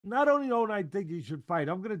not only don't I think he should fight,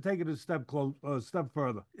 I'm going to take it a step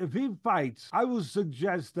further. If he fights, I will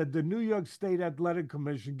suggest that the New York State Athletic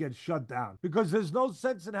Commission gets shut down, because there's no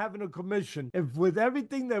sense in having a commission if, with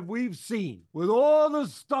everything that we've seen, with all the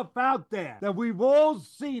stuff out there that we've all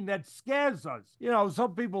seen that scares us.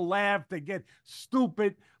 Some people laugh, they get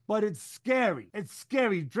stupid, but it's scary. It's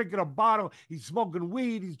scary. He's drinking a bottle. He's smoking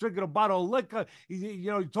weed. He's drinking a bottle of liquor. He's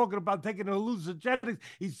talking about taking hallucinogenics.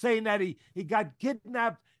 He's saying that he got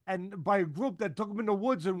kidnapped and by a group that took him in the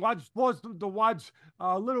woods and forced him to watch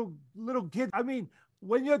little kids. I mean,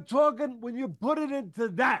 when you put it into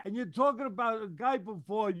that, and you're talking about a guy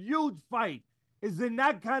before a huge fight is in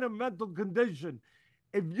that kind of mental condition,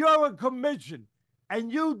 if you're a commission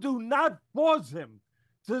and you do not force him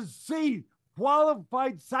to see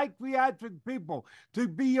qualified psychiatric people to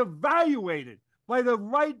be evaluated by the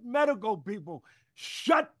right medical people,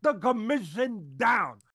 shut the commission down.